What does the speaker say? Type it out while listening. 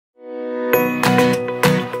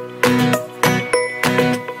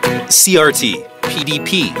CRT,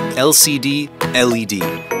 PDP, LCD,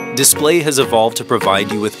 LED. Display has evolved to provide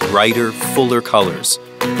you with brighter, fuller colors.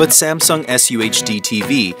 But Samsung SUHD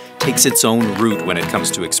TV takes its own route when it comes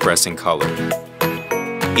to expressing color.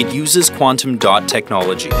 It uses quantum dot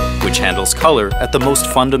technology, which handles color at the most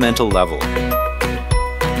fundamental level.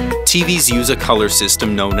 TVs use a color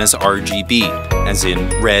system known as RGB, as in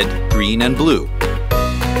red, green, and blue.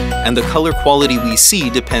 And the color quality we see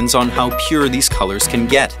depends on how pure these colors can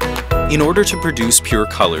get. In order to produce pure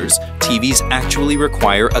colors, TVs actually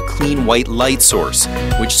require a clean white light source,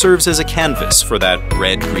 which serves as a canvas for that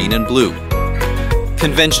red, green, and blue.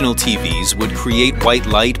 Conventional TVs would create white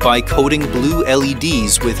light by coating blue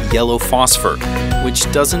LEDs with yellow phosphor,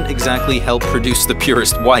 which doesn't exactly help produce the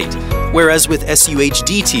purest white, whereas with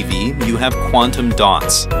SUHD TV, you have quantum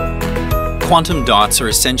dots. Quantum dots are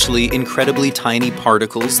essentially incredibly tiny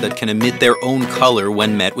particles that can emit their own color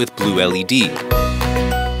when met with blue LED.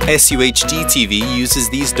 SUHD TV uses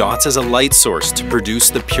these dots as a light source to produce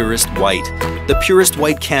the purest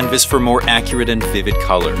white canvas for more accurate and vivid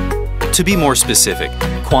color. To be more specific,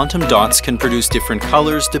 quantum dots can produce different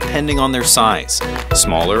colors depending on their size.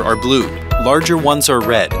 Smaller are blue, larger ones are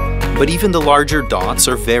red, but even the larger dots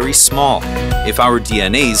are very small. If our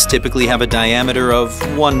DNAs typically have a diameter of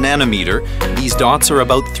 1 nanometer, these dots are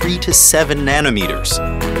about 3 to 7 nanometers.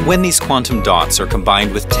 When these quantum dots are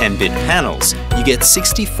combined with 10-bit panels, you get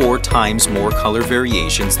 64 times more color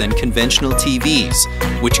variations than conventional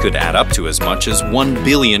TVs, which could add up to as much as 1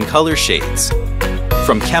 billion color shades.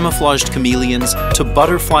 From camouflaged chameleons to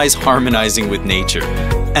butterflies harmonizing with nature.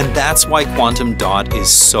 And that's why quantum dot is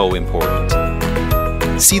so important.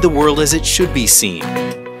 See the world as it should be seen.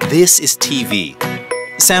 This is TV.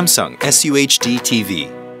 Samsung SUHD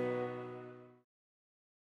TV.